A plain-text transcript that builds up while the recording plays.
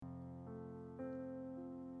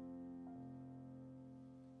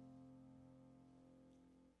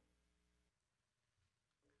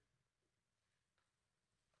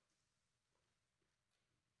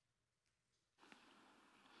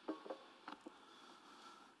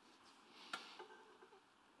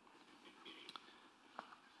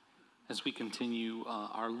as we continue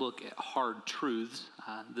our look at hard truths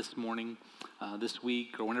this morning, this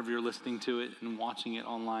week, or whenever you're listening to it and watching it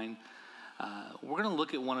online. We're going to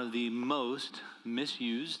look at one of the most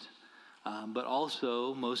misused, but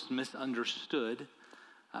also most misunderstood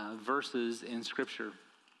verses in Scripture.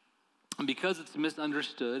 And because it's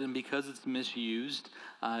misunderstood and because it's misused,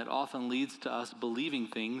 it often leads to us believing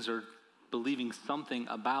things or believing something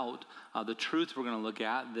about the truth we're going to look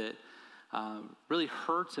at that really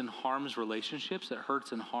hurts and harms relationships. It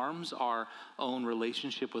hurts and harms our own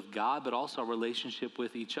relationship with God, but also our relationship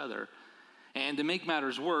with each other. And to make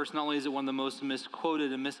matters worse, not only is it one of the most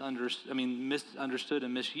misquoted and misunderstood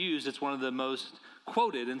and misused, it's one of the most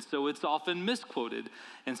quoted, and so it's often misquoted.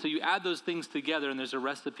 And so you add those things together, and there's a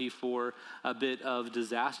recipe for a bit of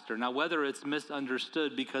disaster. Now, whether it's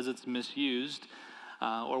misunderstood because it's misused,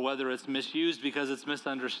 or whether it's misused because it's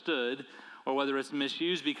misunderstood, or whether it's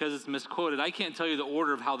misused because it's misquoted, I can't tell you the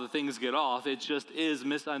order of how the things get off. It just is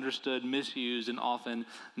misunderstood, misused, and often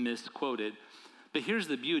misquoted. But here's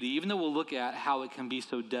the beauty. Even though we'll look at how it can be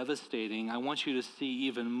so devastating, I want you to see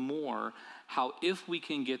even more how if we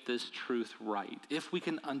can get this truth right, if we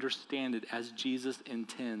can understand it as Jesus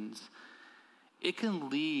intends, it can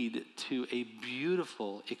lead to a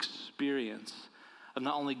beautiful experience of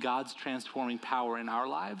not only God's transforming power in our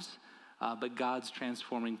lives, but God's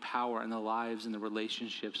transforming power in the lives and the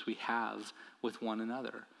relationships we have with one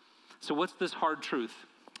another. So what's this hard truth?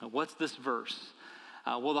 What's this verse?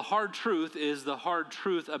 Well, the hard truth is the hard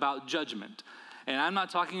truth about judgment. And I'm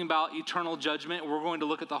not talking about eternal judgment. We're going to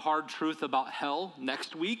look at the hard truth about hell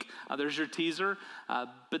next week. There's your teaser.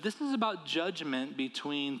 But this is about judgment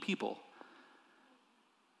between people.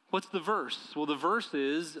 What's the verse? Well, the verse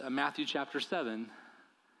is Matthew chapter 7,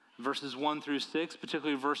 verses 1 through 6,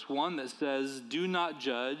 particularly verse 1 that says, "Do not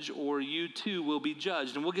judge, or you too will be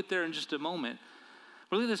judged." And we'll get there in just a moment.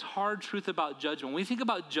 Really, this hard truth about judgment. When we think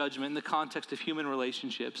about judgment in the context of human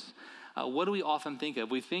relationships, what do we often think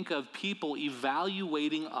of? We think of people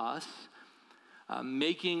evaluating us,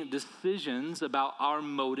 making decisions about our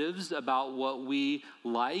motives, about what we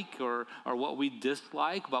like or what we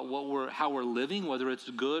dislike, about how we're living, whether it's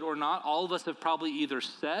good or not. All of us have probably either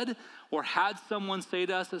said or had someone say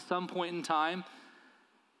to us at some point in time,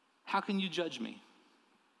 "How can you judge me?"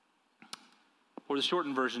 Or the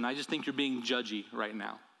shortened version, "I just think you're being judgy right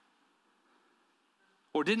now."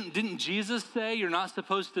 Or didn't Jesus say you're not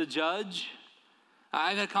supposed to judge?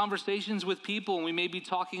 I've had conversations with people, and we may be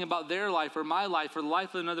talking about their life or my life or the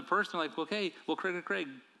life of another person. Like, okay, well, Craig,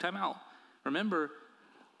 time out. Remember,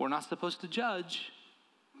 we're not supposed to judge.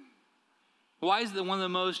 Why is that one of the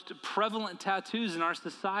most prevalent tattoos in our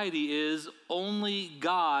society is only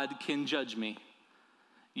God can judge me?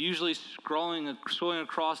 Usually scrolling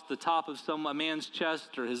across the top of a man's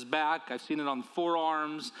chest or his back. I've seen it on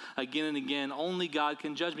forearms again and again. Only God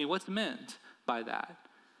can judge me. What's meant by that?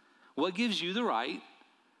 What gives you the right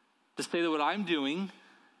to say that what I'm doing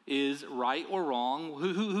is right or wrong?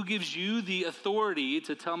 Who gives you the authority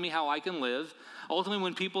to tell me how I can live? Ultimately,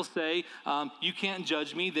 when people say, you can't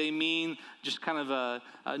judge me, they mean just kind of a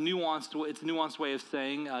nuanced way of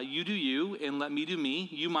saying, you do you and let me do me.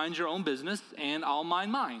 You mind your own business and I'll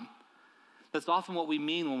mind mine. That's often what we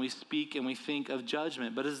mean when we speak and we think of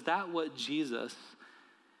judgment. But is that what Jesus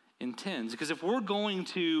intends? Because if we're going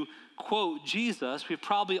to quote Jesus, we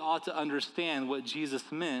probably ought to understand what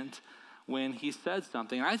Jesus meant when he said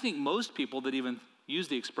something. And I think most people that even use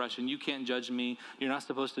the expression, "You can't judge me, you're not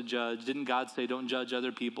supposed to judge, didn't God say don't judge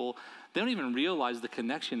other people?" They don't even realize the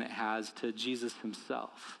connection it has to Jesus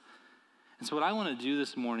himself. And so what I want to do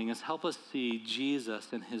this morning is help us see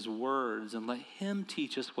Jesus and his words and let him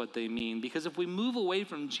teach us what they mean. Because if we move away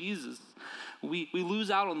from Jesus, we lose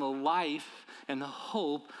out on the life and the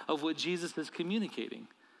hope of what Jesus is communicating.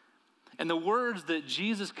 And the words that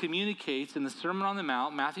Jesus communicates in the Sermon on the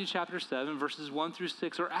Mount, Matthew chapter 7, verses 1 through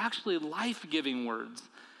 6, are actually life-giving words.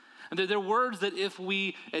 And they're words that if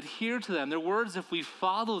we adhere to them, they're words if we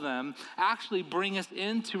follow them, actually bring us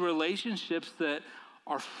into relationships that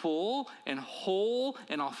are full and whole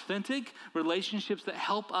and authentic, relationships that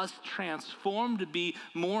help us transform to be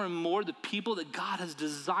more and more the people that God has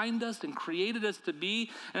designed us and created us to be.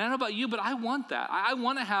 And I don't know about you, but I want that. I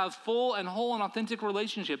want to have full and whole and authentic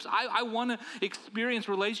relationships. I want to experience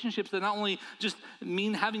relationships that not only just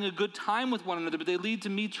mean having a good time with one another, but they lead to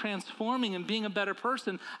me transforming and being a better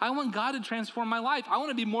person. I want God to transform my life. I want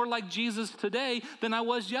to be more like Jesus today than I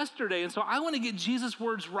was yesterday. And so I want to get Jesus'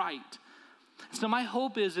 words right. So my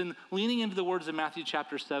hope is in leaning into the words of Matthew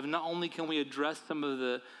chapter 7, not only can we address some of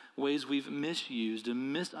the ways we've misused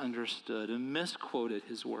and misunderstood and misquoted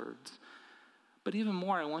his words, But even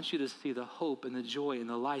more, I want you to see the hope and the joy and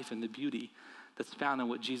the life and the beauty that's found in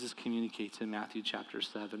what Jesus communicates in Matthew chapter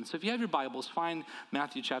 7. So if you have your Bibles, find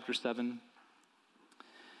Matthew chapter 7.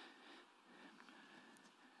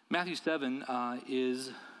 Matthew 7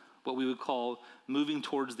 is what we would call moving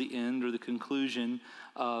towards the end or the conclusion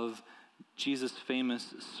of Jesus'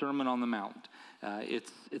 famous Sermon on the Mount.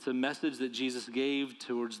 It's a message that Jesus gave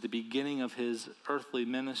towards the beginning of his earthly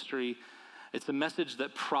ministry. It's a message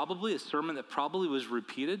that a sermon that probably was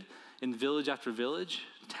repeated in village after village,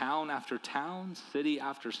 town after town, city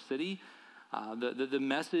after city. The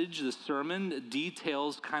message, the sermon,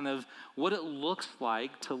 details kind of what it looks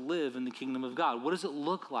like to live in the kingdom of God. What does it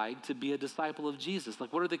look like to be a disciple of Jesus?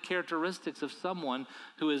 Like, what are the characteristics of someone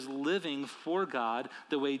who is living for God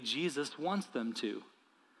the way Jesus wants them to?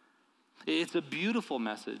 It's a beautiful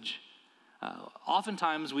message.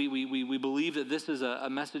 Oftentimes, we believe that this is a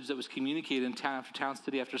message that was communicated in town after town,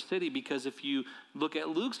 city after city, because if you look at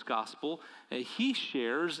Luke's gospel, he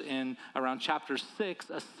shares in around chapter 6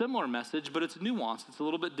 a similar message, but it's nuanced. It's a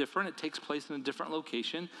little bit different. It takes place in a different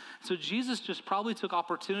location. So Jesus just probably took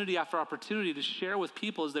opportunity after opportunity to share with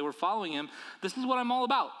people as they were following him, this is what I'm all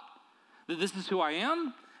about. This is who I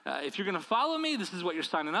am. If you're going to follow me, this is what you're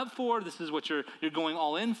signing up for. This is what you're going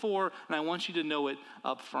all in for, and I want you to know it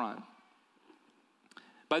up front.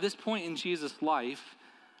 By this point in Jesus' life,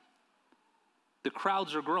 the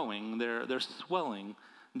crowds are growing, they're swelling.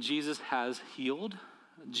 Jesus has healed.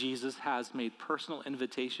 Jesus has made personal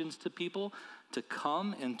invitations to people to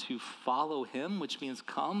come and to follow him, which means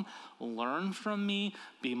come, learn from me,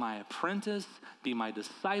 be my apprentice, be my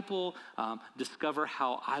disciple, discover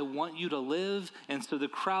how I want you to live. And so the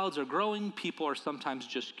crowds are growing. People are sometimes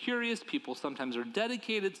just curious. People sometimes are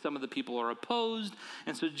dedicated. Some of the people are opposed.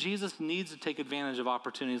 And so Jesus needs to take advantage of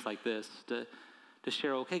opportunities like this to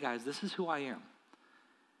share, okay, guys, this is who I am.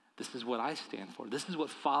 This is what I stand for. This is what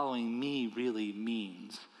following me really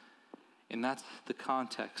means. And that's the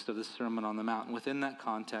context of the Sermon on the Mount. And within that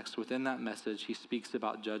context, within that message, he speaks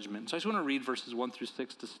about judgment. So I just want to read verses 1 through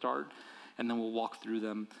 6 to start, and then we'll walk through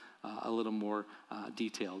them a little more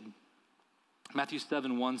detailed. Matthew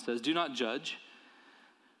 7:1 says, "Do not judge,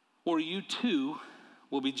 or you too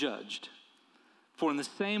will be judged. For in the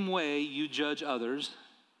same way you judge others,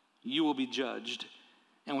 you will be judged.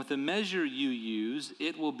 And with the measure you use,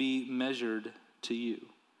 it will be measured to you.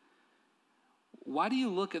 Why do you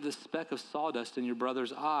look at the speck of sawdust in your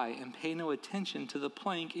brother's eye and pay no attention to the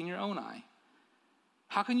plank in your own eye?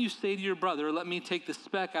 How can you say to your brother, 'Let me take the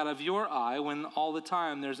speck out of your eye,' when all the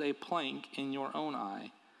time there's a plank in your own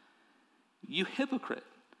eye? You hypocrite!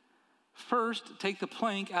 First take the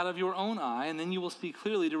plank out of your own eye, and then you will see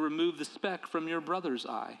clearly to remove the speck from your brother's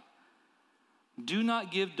eye. Do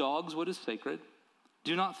not give dogs what is sacred.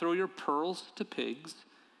 Do not throw your pearls to pigs.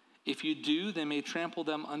 If you do, they may trample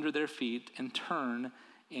them under their feet and turn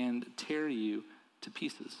and tear you to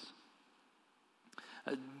pieces."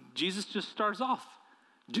 Jesus just starts off,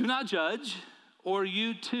 do not judge, or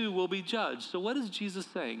you too will be judged. So what is Jesus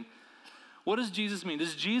saying? What does Jesus mean?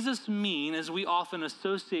 Does Jesus mean, as we often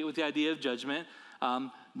associate with the idea of judgment,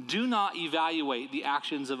 do not evaluate the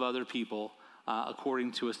actions of other people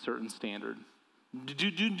according to a certain standard?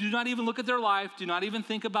 Do not even look at their life. Do not even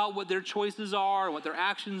think about what their choices are, what their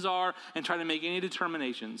actions are, and try to make any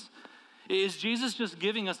determinations. Is Jesus just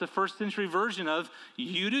giving us a first century version of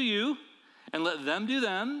you do you, and let them do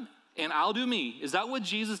them, and I'll do me? Is that what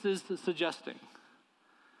Jesus is suggesting?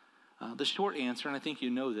 The short answer, and I think you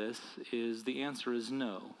know this, is the answer is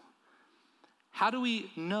no. How do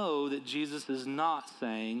we know that Jesus is not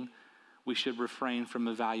saying we should refrain from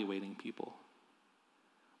evaluating people?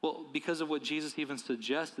 Well, because of what Jesus even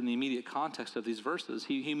suggests in the immediate context of these verses.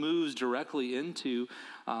 He moves directly into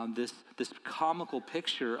this comical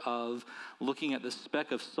picture of looking at the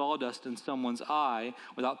speck of sawdust in someone's eye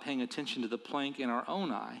without paying attention to the plank in our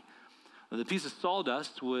own eye. The piece of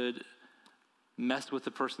sawdust would mess with the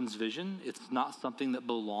person's vision. It's not something that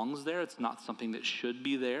belongs there. It's not something that should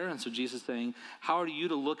be there. And so Jesus is saying, how are you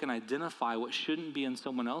to look and identify what shouldn't be in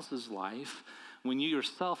someone else's life when you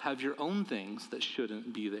yourself have your own things that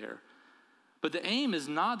shouldn't be there? But the aim is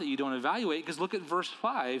not that you don't evaluate, because look at verse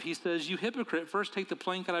 5. He says, you hypocrite, first take the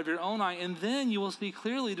plank out of your own eye, and then you will see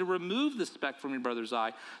clearly to remove the speck from your brother's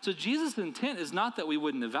eye. So Jesus' intent is not that we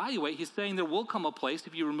wouldn't evaluate. He's saying there will come a place,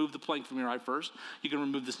 if you remove the plank from your eye first, you can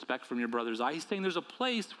remove the speck from your brother's eye. He's saying there's a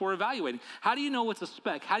place for evaluating. How do you know what's a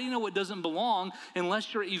speck? How do you know what doesn't belong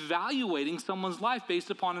unless you're evaluating someone's life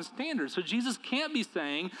based upon a standard? So Jesus can't be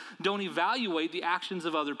saying don't evaluate the actions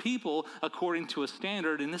of other people according to a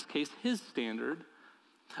standard, in this case, his standard.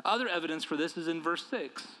 Other evidence for this is in verse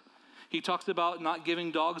 6. He talks about not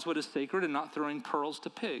giving dogs what is sacred and not throwing pearls to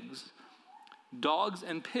pigs. Dogs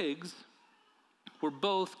and pigs were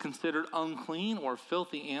both considered unclean or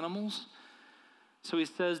filthy animals. So he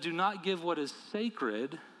says, do not give what is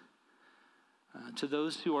sacred to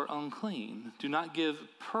those who are unclean. Do not give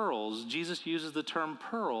pearls. Jesus uses the term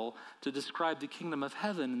pearl to describe the kingdom of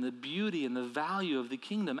heaven and the beauty and the value of the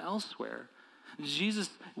kingdom elsewhere. Jesus,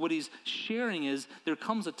 what he's sharing is there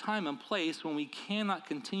comes a time and place when we cannot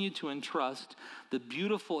continue to entrust the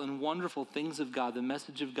beautiful and wonderful things of God, the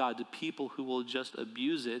message of God, to people who will just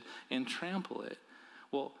abuse it and trample it.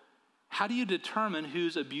 Well, how do you determine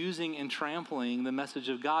who's abusing and trampling the message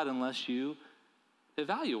of God unless you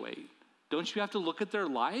evaluate? Don't you have to look at their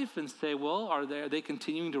life and say, well, are they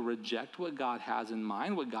continuing to reject what God has in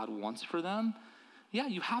mind, what God wants for them? Yeah,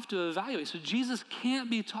 you have to evaluate. So Jesus can't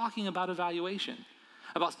be talking about evaluation,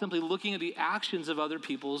 about simply looking at the actions of other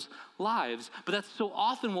people's lives. But that's so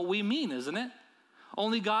often what we mean, isn't it?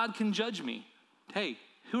 Only God can judge me. Hey,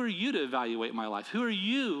 who are you to evaluate my life? Who are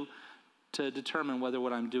you to determine whether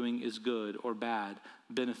what I'm doing is good or bad,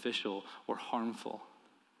 beneficial or harmful?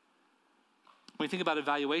 When you think about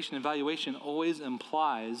evaluation, evaluation always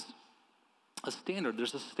implies a standard.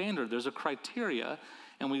 There's a standard, there's a criteria,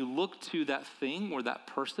 and we look to that thing or that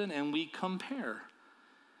person and we compare.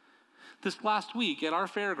 This last week at our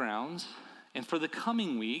fairgrounds, and for the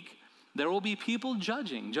coming week, there will be people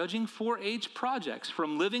judging 4-H projects,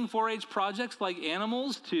 from living 4-H projects like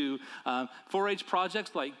animals to 4-H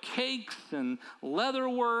projects like cakes and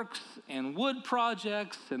leatherworks and wood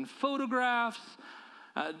projects and photographs.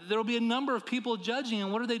 There will be a number of people judging,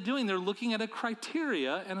 and what are they doing? They're looking at a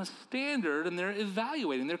criteria and a standard, and they're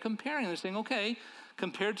evaluating, they're comparing. They're saying, okay,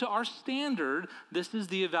 compared to our standard, this is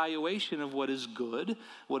the evaluation of what is good,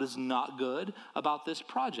 what is not good about this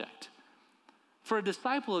project. For a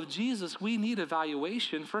disciple of Jesus, we need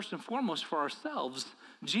evaluation first and foremost for ourselves.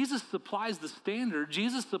 Jesus supplies the standard.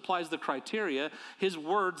 Jesus supplies the criteria. His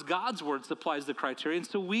words, God's word, supplies the criteria. And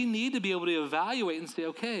so we need to be able to evaluate and say,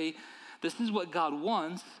 okay, this is what God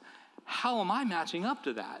wants. How am I matching up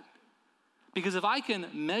to that? Because if I can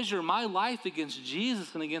measure my life against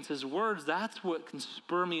Jesus and against his words, that's what can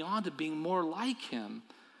spur me on to being more like him.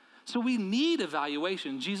 So we need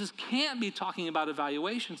evaluation. Jesus can't be talking about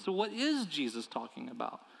evaluation. So what is Jesus talking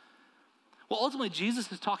about? Well, ultimately,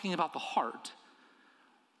 Jesus is talking about the heart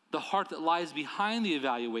that lies behind the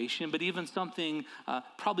evaluation. But even something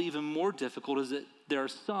probably even more difficult is that there are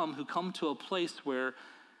some who come to a place where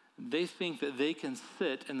they think that they can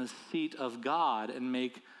sit in the seat of God and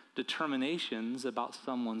make determinations about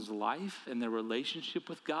someone's life and their relationship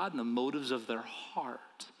with God and the motives of their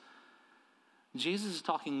heart. Jesus is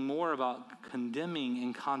talking more about condemning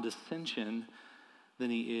and condescension than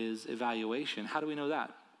he is evaluation. How do we know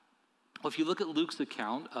that? Well, if you look at Luke's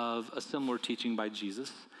account of a similar teaching by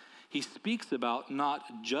Jesus, he speaks about not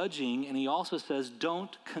judging, and he also says,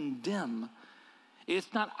 don't condemn.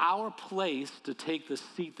 It's not our place to take the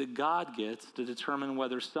seat that God gets to determine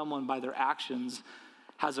whether someone by their actions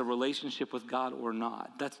has a relationship with God or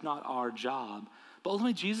not. That's not our job. But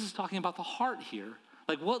ultimately, Jesus is talking about the heart here.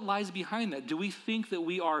 Like, what lies behind that? Do we think that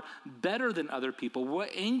we are better than other people?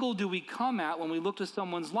 What angle do we come at when we look to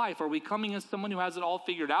someone's life? Are we coming as someone who has it all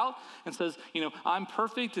figured out and says, I'm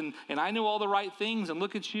perfect and I know all the right things and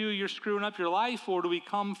look at you, you're screwing up your life? Or do we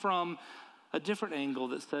come from a different angle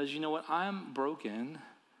that says, you know what, I'm broken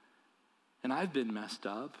and I've been messed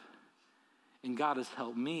up and God has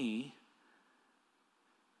helped me.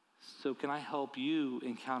 So can I help you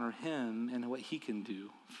encounter him and what he can do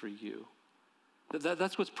for you?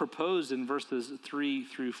 That's what's proposed in verses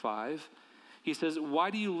 3-5. He says, why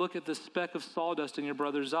do you look at the speck of sawdust in your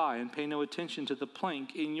brother's eye and pay no attention to the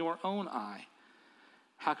plank in your own eye?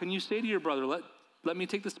 How can you say to your brother, let me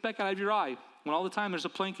take the speck out of your eye, when all the time there's a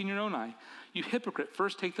plank in your own eye? You hypocrite,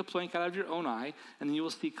 first take the plank out of your own eye, and then you will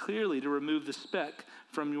see clearly to remove the speck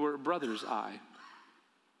from your brother's eye.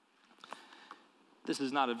 This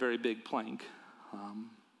is not a very big plank,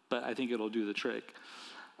 but I think it'll do the trick.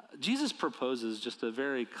 Jesus proposes just a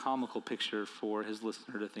very comical picture for his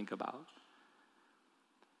listener to think about.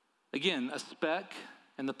 Again, a speck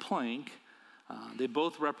and the plank, they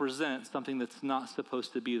both represent something that's not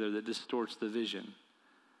supposed to be there, that distorts the vision.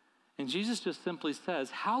 And Jesus just simply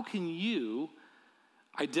says, how can you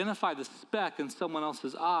identify the speck in someone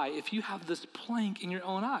else's eye if you have this plank in your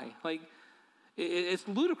own eye? Like, it's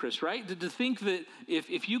ludicrous, right? To think that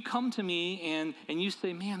if you come to me and you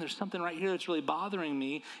say, man, there's something right here that's really bothering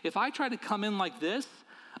me. If I try to come in like this,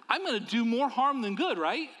 I'm going to do more harm than good,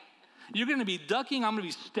 right? You're going to be ducking. I'm going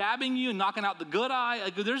to be stabbing you and knocking out the good eye.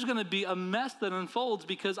 Like, there's going to be a mess that unfolds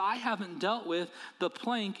because I haven't dealt with the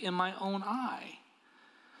plank in my own eye.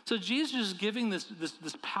 So Jesus is giving this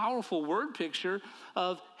powerful word picture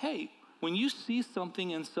of, hey, when you see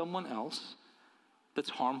something in someone else that's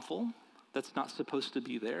harmful, that's not supposed to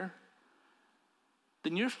be there,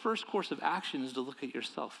 then your first course of action is to look at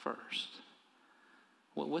yourself first.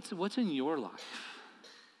 What's in your life?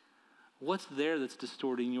 What's there that's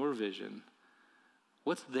distorting your vision?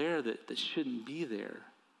 What's there that shouldn't be there?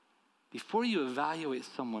 Before you evaluate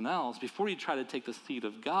someone else, before you try to take the seat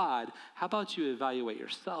of God, how about you evaluate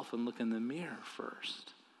yourself and look in the mirror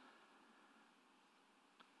first?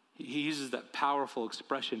 He uses that powerful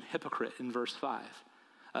expression, hypocrite, in verse 5.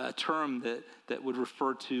 A term that would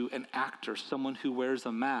refer to an actor, someone who wears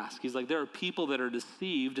a mask. He's like, there are people that are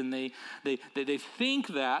deceived and they think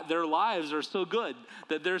that their lives are so good,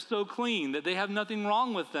 that they're so clean, that they have nothing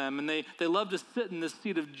wrong with them, and they love to sit in this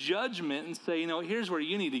seat of judgment and say, here's where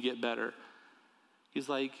you need to get better. He's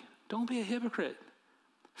like, don't be a hypocrite.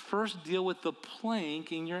 First deal with the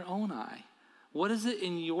plank in your own eye. What is it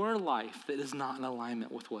in your life that is not in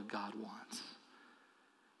alignment with what God wants?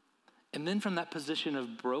 And then from that position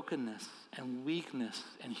of brokenness and weakness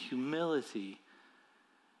and humility,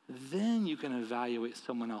 then you can evaluate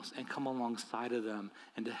someone else and come alongside of them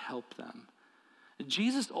and to help them.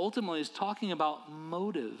 Jesus ultimately is talking about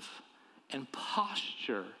motive and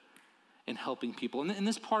posture in helping people. And in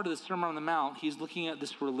this part of the Sermon on the Mount, he's looking at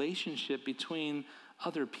this relationship between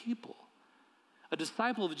other people. A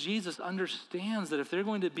disciple of Jesus understands that if they're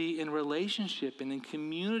going to be in relationship and in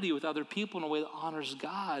community with other people in a way that honors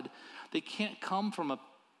God, they can't come from a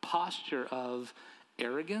posture of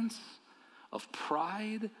arrogance, of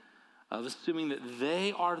pride, of assuming that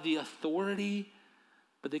they are the authority,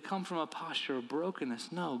 but they come from a posture of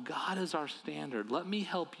brokenness. No, God is our standard. Let me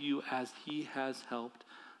help you as he has helped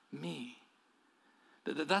me.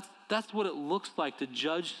 That's what it looks like to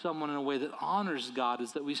judge someone in a way that honors God,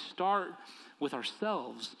 is that we start with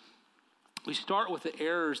ourselves. We start with the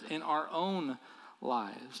errors in our own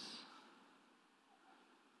lives.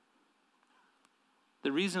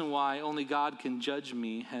 The reason why only God can judge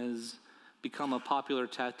me has become a popular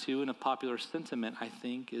tattoo and a popular sentiment, I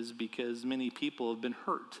think, is because many people have been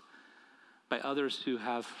hurt by others who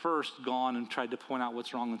have first gone and tried to point out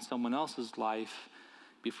what's wrong in someone else's life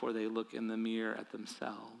before they look in the mirror at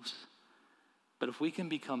themselves. But if we can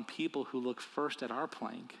become people who look first at our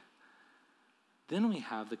plank, then we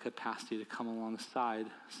have the capacity to come alongside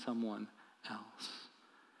someone else.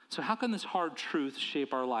 So how can this hard truth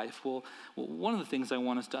shape our life? Well, one of the things I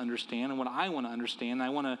want us to understand, and what I want to understand, I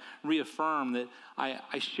want to reaffirm that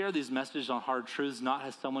I share these messages on hard truths not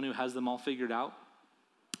as someone who has them all figured out,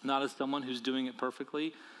 not as someone who's doing it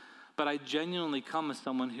perfectly, but I genuinely come as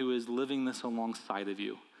someone who is living this alongside of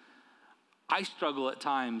you. I struggle at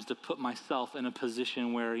times to put myself in a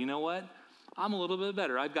position where, you know what? I'm a little bit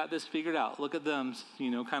better. I've got this figured out. Look at them,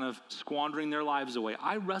 kind of squandering their lives away.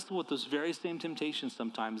 I wrestle with those very same temptations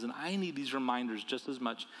sometimes, and I need these reminders just as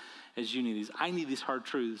much as you need these. I need these hard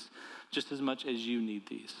truths just as much as you need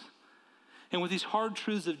these. And with these hard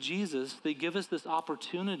truths of Jesus, they give us this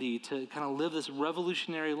opportunity to kind of live this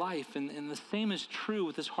revolutionary life. And the same is true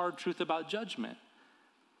with this hard truth about judgment.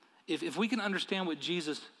 If we can understand what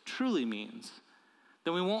Jesus truly means,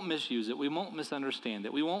 then we won't misuse it. We won't misunderstand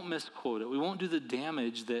it. We won't misquote it. We won't do the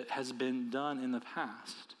damage that has been done in the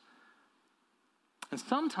past. And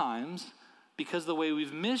sometimes, because the way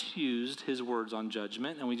we've misused his words on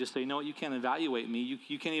judgment, and we just say, you know what, you can't evaluate me.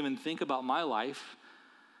 You can't even think about my life.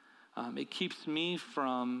 It keeps me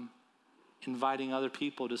from inviting other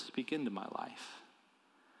people to speak into my life.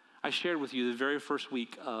 I shared with you the very first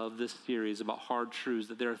week of this series about hard truths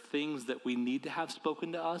that there are things that we need to have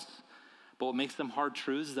spoken to us, but what makes them hard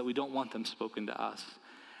truths is that we don't want them spoken to us.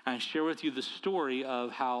 And I share with you the story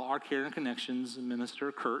of how our Care and Connections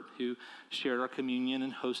minister, Kurt, who shared our communion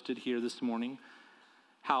and hosted here this morning,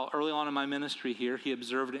 how early on in my ministry here, he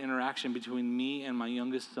observed an interaction between me and my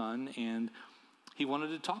youngest son, and he wanted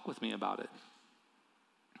to talk with me about it.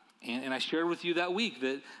 And I shared with you that week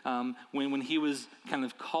that when he was kind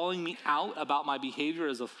of calling me out about my behavior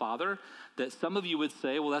as a father, that some of you would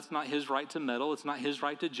say, well, that's not his right to meddle. It's not his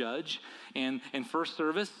right to judge. And in first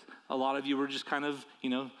service, a lot of you were just kind of,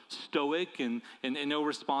 stoic and no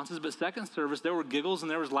responses. But second service, there were giggles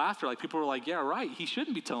and there was laughter. Like people were like, yeah, right. He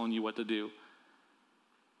shouldn't be telling you what to do.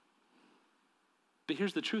 But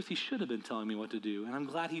here's the truth. He should have been telling me what to do. And I'm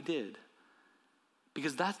glad he did.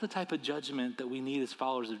 Because that's the type of judgment that we need as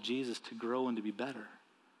followers of Jesus to grow and to be better.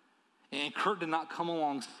 And Kurt did not come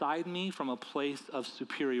alongside me from a place of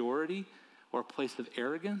superiority or a place of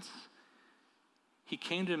arrogance. he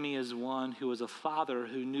came to me as one who was a father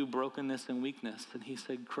who knew brokenness and weakness. And he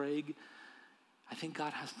said, Craig, I think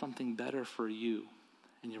God has something better for you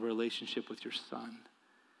in your relationship with your son.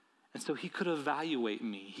 And so he could evaluate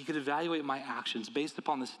me. He could evaluate my actions based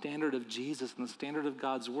upon the standard of Jesus and the standard of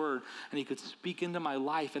God's word. And he could speak into my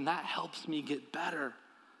life, and that helps me get better.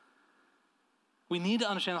 We need to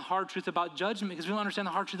understand the hard truth about judgment, because if we don't understand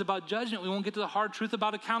the hard truth about judgment, we won't get to the hard truth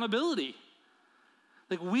about accountability.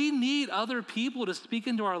 Like, we need other people to speak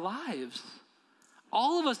into our lives.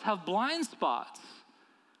 All of us have blind spots.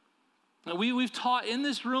 We've taught in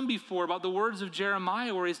this room before about the words of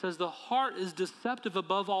Jeremiah where he says the heart is deceptive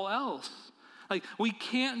above all else. Like, we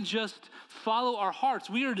can't just follow our hearts.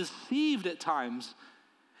 We are deceived at times.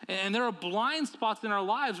 And there are blind spots in our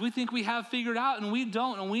lives we think we have figured out, and we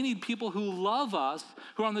don't. And we need people who love us,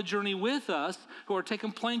 who are on the journey with us, who are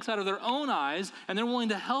taking planks out of their own eyes, and they're willing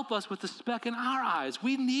to help us with the speck in our eyes.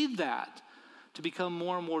 We need that to become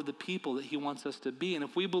more and more the people that he wants us to be. And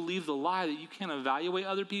if we believe the lie that you can't evaluate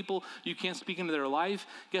other people, you can't speak into their life,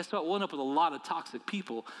 guess what? We'll end up with a lot of toxic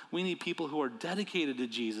people. We need people who are dedicated to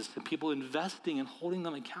Jesus and people investing and holding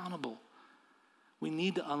them accountable. We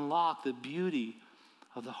need to unlock the beauty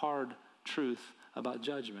of the hard truth about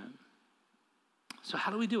judgment. So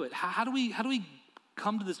how do we do it? How do we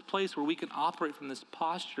come to this place where we can operate from this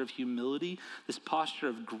posture of humility, this posture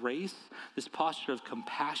of grace, this posture of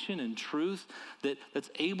compassion and truth that's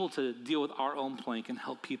able to deal with our own plank and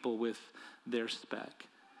help people with their speck?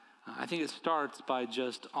 I think it starts by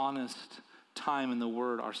just honest time in the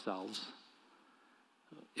Word ourselves.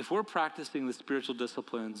 If we're practicing the spiritual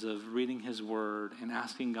disciplines of reading his word and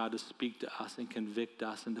asking God to speak to us and convict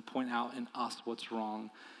us and to point out in us what's wrong,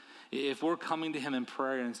 if we're coming to him in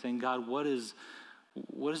prayer and saying, God, what is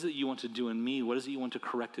it you want to do in me? What is it you want to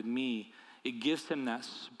correct in me? It gives him that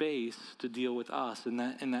space to deal with us. In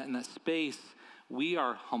that space, we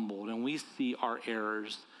are humbled and we see our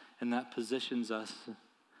errors, and that positions us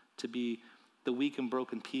to be the weak and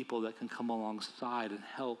broken people that can come alongside and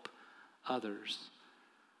help others.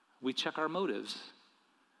 We check our motives.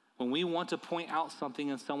 When we want to point out something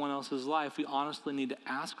in someone else's life, we honestly need to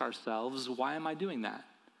ask ourselves, why am I doing that?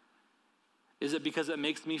 Is it because it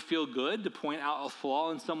makes me feel good to point out a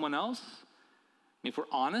flaw in someone else? If we're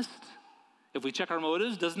honest, if we check our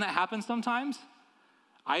motives, doesn't that happen sometimes?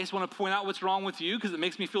 I just want to point out what's wrong with you because it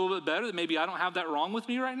makes me feel a bit better that maybe I don't have that wrong with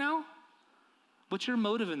me right now. What's your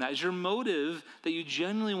motive in that? Is your motive that you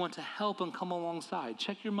genuinely want to help and come alongside?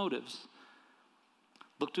 Check your motives.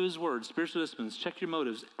 Look to his word, spiritual disciplines, check your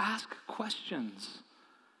motives, ask questions.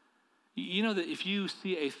 You know that if you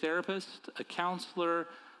see a therapist, a counselor,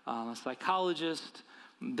 a psychologist,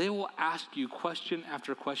 they will ask you question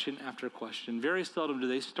after question after question. Very seldom do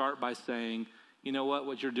they start by saying, you know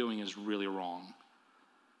what you're doing is really wrong.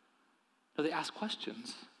 No, they ask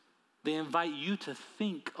questions. They invite you to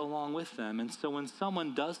think along with them. And so when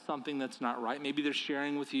someone does something that's not right, maybe they're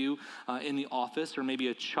sharing with you in the office, or maybe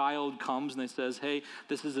a child comes and they says, hey,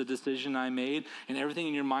 this is a decision I made, and everything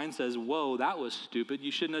in your mind says, whoa, that was stupid. You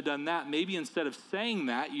shouldn't have done that. Maybe instead of saying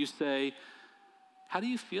that, you say, how do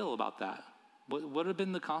you feel about that? What have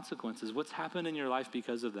been the consequences? What's happened in your life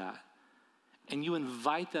because of that? And you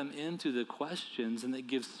invite them into the questions, and it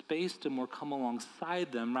gives space to more come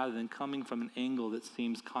alongside them rather than coming from an angle that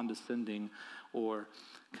seems condescending or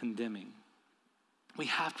condemning. We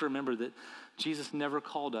have to remember that Jesus never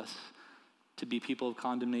called us to be people of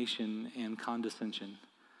condemnation and condescension.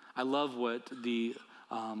 I love what the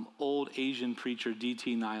old Asian preacher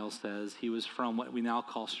D.T. Niles says. He was from what we now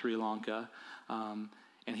call Sri Lanka.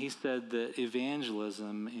 And he said that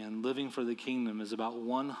evangelism and living for the kingdom is about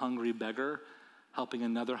one hungry beggar helping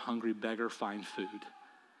another hungry beggar find food.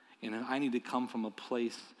 And I need to come from a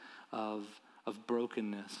place of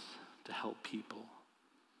brokenness to help people.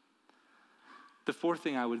 The fourth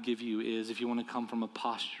thing I would give you is, if you want to come from a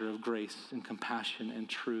posture of grace and compassion and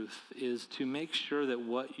truth, is to make sure that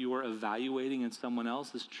what you are evaluating in someone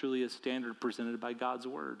else is truly a standard presented by God's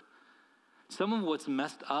word. Some of what's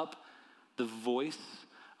messed up the voice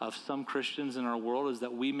of some Christians in our world is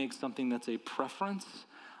that we make something that's a preference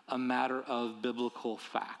a matter of biblical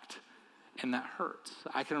fact, and that hurts.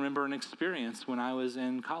 I can remember an experience when I was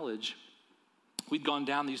in college. We'd gone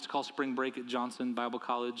down, they used to call spring break at Johnson Bible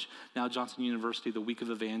College, now Johnson University, the week of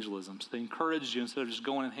evangelism. So they encouraged you, instead of just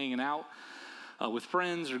going and hanging out with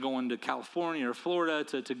friends or going to California or Florida,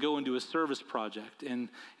 to go and do a service project. And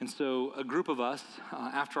so a group of us,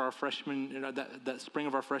 after our freshman, that spring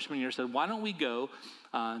of our freshman year, said, why don't we go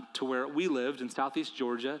to where we lived in Southeast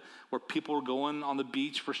Georgia, where people were going on the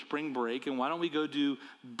beach for spring break, and why don't we go do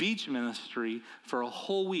beach ministry for a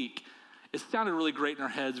whole week? it sounded really great in our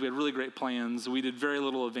heads. We had really great plans. We did very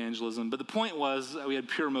little evangelism. But the point was we had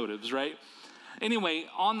pure motives, right? Anyway,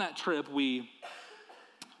 on that trip, we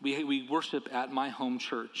worship at my home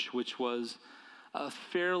church, which was a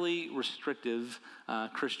fairly restrictive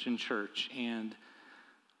Christian church. And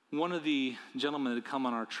one of the gentlemen that had come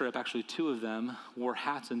on our trip, actually two of them, wore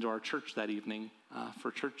hats into our church that evening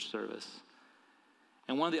for church service.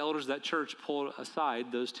 And one of the elders of that church pulled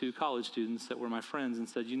aside those two college students that were my friends and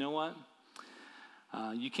said, you know what?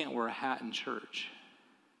 You can't wear a hat in church.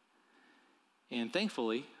 And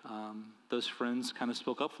thankfully, those friends kind of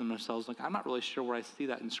spoke up for themselves, like, I'm not really sure where I see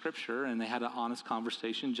that in Scripture. And they had an honest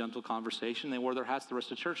conversation, gentle conversation. They wore their hats the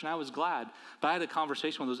rest of church, and I was glad. But I had a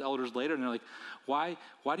conversation with those elders later, and they're like, why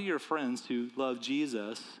do your friends who love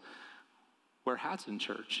Jesus wear hats in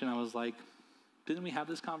church? And I was like, didn't we have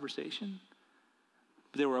this conversation?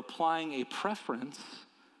 They were applying a preference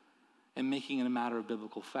and making it a matter of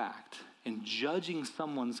biblical fact, and judging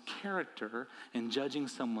someone's character and judging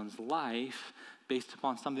someone's life based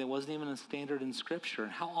upon something that wasn't even a standard in Scripture.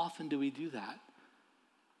 And how often do we do that?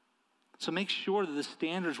 So make sure that the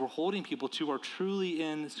standards we're holding people to are truly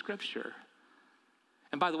in Scripture.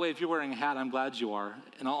 And by the way, if you're wearing a hat, I'm glad you are.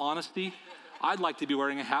 In all honesty, I'd like to be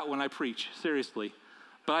wearing a hat when I preach, seriously.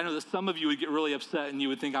 But I know that some of you would get really upset and you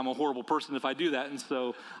would think I'm a horrible person if I do that. And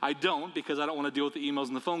so I don't, because I don't want to deal with the emails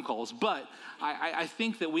and the phone calls. But I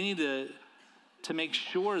think that we need to make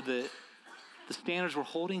sure that the standards we're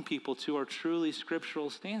holding people to are truly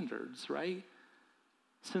scriptural standards, right?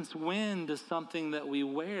 Since when does something that we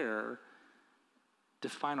wear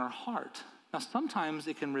define our heart? Now, sometimes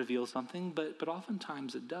it can reveal something, but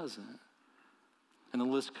oftentimes it doesn't. And the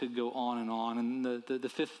list could go on. And the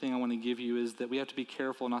fifth thing I want to give you is that we have to be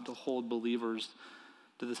careful not to hold believers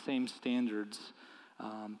to the same standards.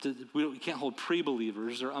 We can't hold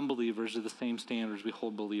pre-believers or unbelievers to the same standards we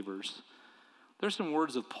hold believers. There's some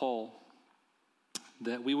words of Paul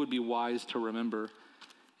that we would be wise to remember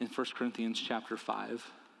in 1 Corinthians chapter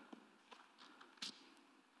 5.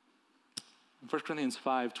 In 1 Corinthians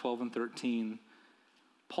 5, 12 and 13,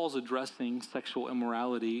 Paul's addressing sexual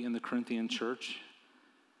immorality in the Corinthian church.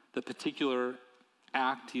 The particular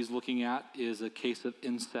act he's looking at is a case of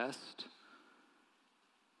incest.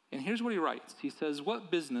 And here's what he writes. He says, what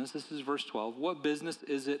business, this is verse 12, what business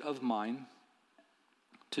is it of mine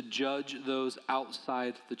to judge those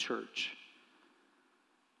outside the church?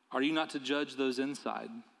 Are you not to judge those inside?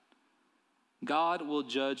 God will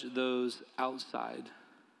judge those outside.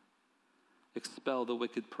 Expel the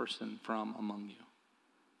wicked person from among you.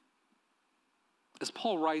 As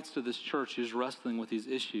Paul writes to this church who's wrestling with these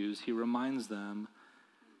issues, he reminds them,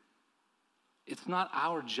 it's not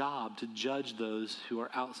our job to judge those who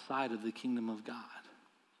are outside of the kingdom of God.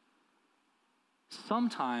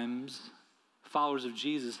 Sometimes followers of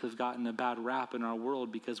Jesus have gotten a bad rap in our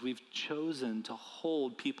world because we've chosen to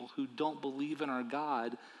hold people who don't believe in our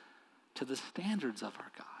God to the standards of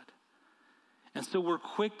our God. And so we're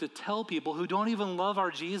quick to tell people who don't even love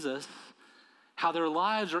our Jesus how their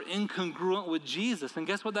lives are incongruent with Jesus. And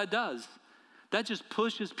guess what that does? That just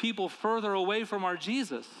pushes people further away from our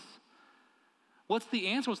Jesus. What's the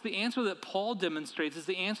answer? What's the answer that Paul demonstrates? Is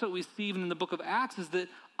the answer that we see even in the book of Acts is that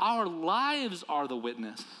our lives are the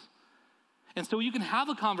witness. And so you can have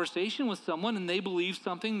a conversation with someone and they believe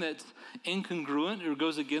something that's incongruent or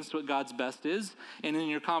goes against what God's best is. And in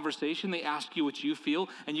your conversation, they ask you what you feel.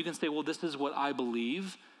 And you can say, well, this is what I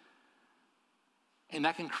believe. And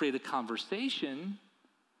that can create a conversation,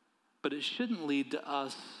 but it shouldn't lead to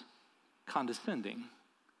us condescending.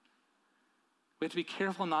 We have to be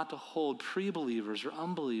careful not to hold pre-believers or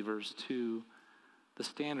unbelievers to the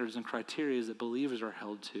standards and criteria that believers are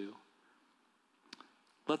held to.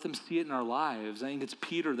 Let them see it in our lives. I think it's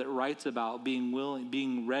Peter that writes about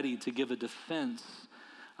being ready to give a defense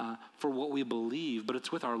for what we believe, but it's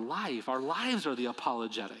with our life. Our lives are the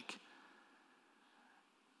apologetic.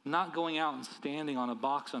 Not going out and standing on a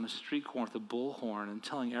box on a street corner with a bullhorn and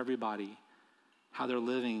telling everybody how they're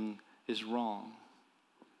living is wrong.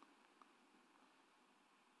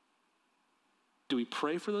 Do we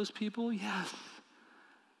pray for those people? Yes.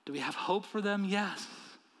 Do we have hope for them? Yes.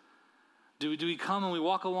 Do we come and we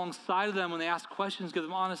walk alongside of them when they ask questions, give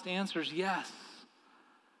them honest answers? Yes.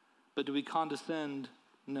 But do we condescend?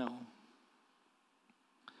 No.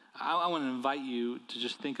 I want to invite you to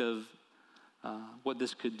just think of what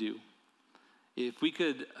this could do. If we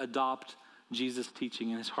could adopt Jesus' teaching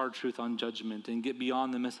and his hard truth on judgment and get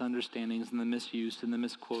beyond the misunderstandings and the misuse and the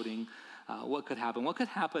misquoting, what could happen? What could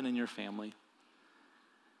happen in your family?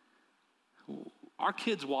 Our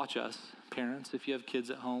kids watch us, parents, if you have kids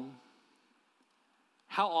at home.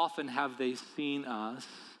 How often have they seen us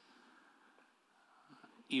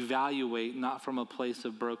evaluate not from a place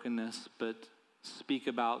of brokenness, but speak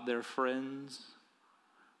about their friends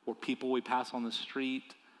or people we pass on the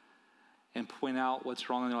street and point out what's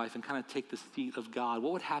wrong in their life and kind of take the seat of God.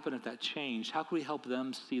 What would happen if that changed? How could we help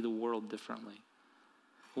them see the world differently?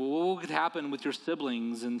 Well, what could happen with your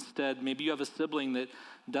siblings instead? Maybe you have a sibling that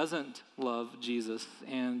doesn't love Jesus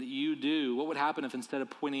and you do. What would happen if instead of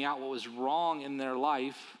pointing out what was wrong in their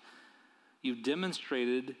life, you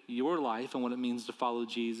demonstrated your life and what it means to follow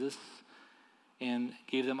Jesus and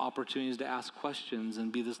gave them opportunities to ask questions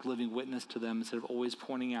and be this living witness to them instead of always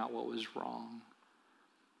pointing out what was wrong?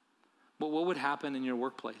 But what would happen in your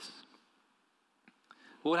workplace?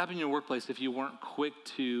 What would happen in your workplace if you weren't quick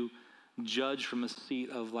to judge from a seat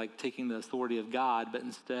of like taking the authority of God, but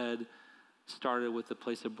instead started with the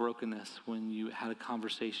place of brokenness when you had a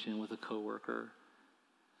conversation with a coworker?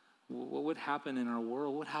 What would happen in our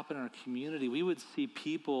world? What would happen in our community? We would see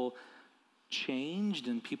people changed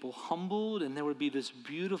and people humbled, and there would be this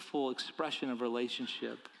beautiful expression of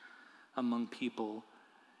relationship among people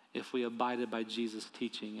if we abided by Jesus'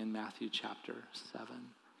 teaching in Matthew chapter 7.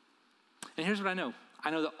 And here's what I know. I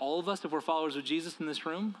know that all of us, if we're followers of Jesus in this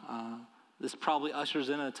room, this probably ushers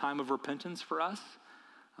in a time of repentance for us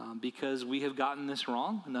because we have gotten this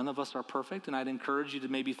wrong. None of us are perfect, and I'd encourage you to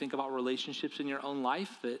maybe think about relationships in your own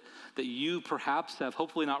life that you perhaps have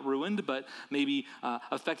hopefully not ruined, but maybe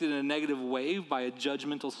affected in a negative way by a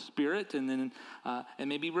judgmental spirit, and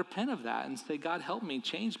maybe repent of that and say, God, help me,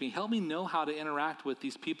 change me, help me know how to interact with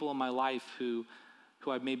these people in my life who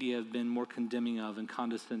I maybe have been more condemning of and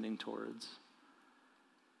condescending towards.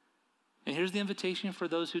 And here's the invitation for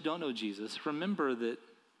those who don't know Jesus. Remember that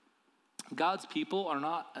God's people are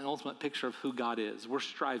not an ultimate picture of who God is. We're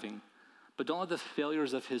striving. But don't let the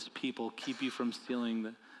failures of his people keep you from seeing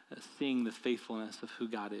the faithfulness of who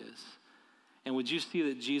God is. And would you see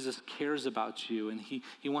that Jesus cares about you, and he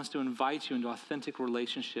wants to invite you into authentic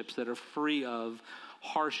relationships that are free of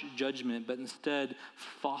harsh judgment, but instead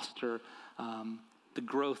foster the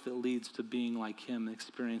growth that leads to being like him and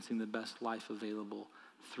experiencing the best life available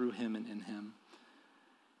through him and in him.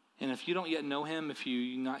 And if you don't yet know him, if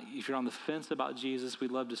you're on the fence about Jesus,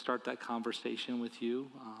 we'd love to start that conversation with you.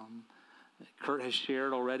 Kurt has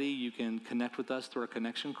shared already. You can connect with us through our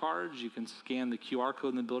connection cards. You can scan the QR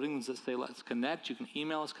code in the buildings that say Let's Connect. You can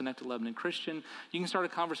email us, connect@Lebanon-Christian. You can start a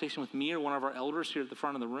conversation with me or one of our elders here at the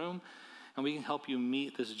front of the room, and we can help you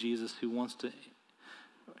meet this Jesus who wants to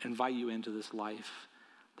invite you into this life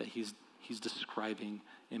that he's describing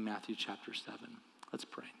in Matthew chapter 7. Let's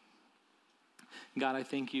pray. God, I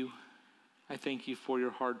thank you. I thank you for your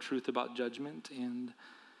hard truth about judgment. And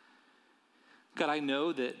God, I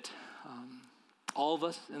know that all of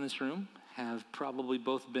us in this room have probably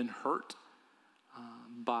both been hurt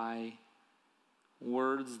by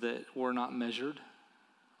words that were not measured,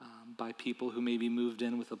 by people who maybe moved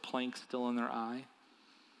in with a plank still in their eye.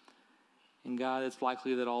 And God, it's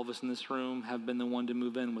likely that all of us in this room have been the one to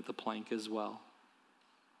move in with a plank as well.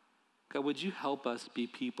 God, would you help us be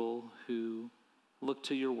people who look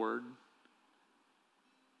to your word,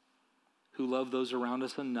 who love those around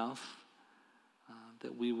us enough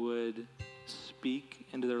that we would speak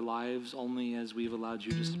into their lives only as we've allowed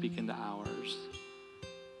you to speak into ours.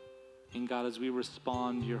 And God, as we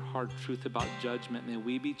respond to your hard truth about judgment, may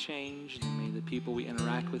we be changed, and may the people we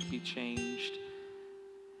interact with be changed,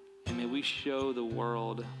 and may we show the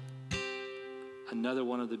world another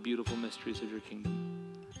one of the beautiful mysteries of your kingdom.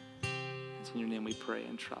 It's in your name we pray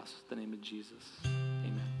and trust, the name of Jesus.